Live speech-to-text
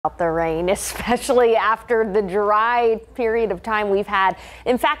About the rain, especially after the dry period of time we've had.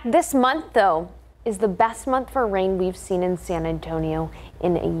 In fact, this month, though, is the best month for rain we've seen in San Antonio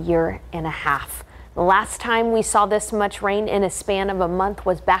in a year and a half. The last time we saw this much rain in a span of a month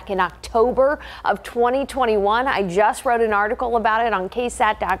was back in October of 2021. I just wrote an article about it on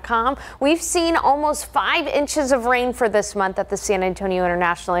ksat.com. We've seen almost 5 inches of rain for this month at the San Antonio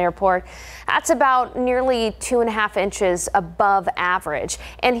International Airport. That's about nearly 2.5 inches above average.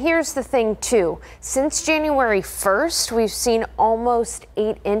 And here's the thing, too. Since January 1st, we've seen almost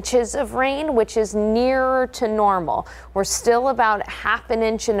 8 inches of rain, which is nearer to normal. We're still about 1/2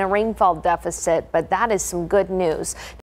 inch in a rainfall deficit, but that is some good news.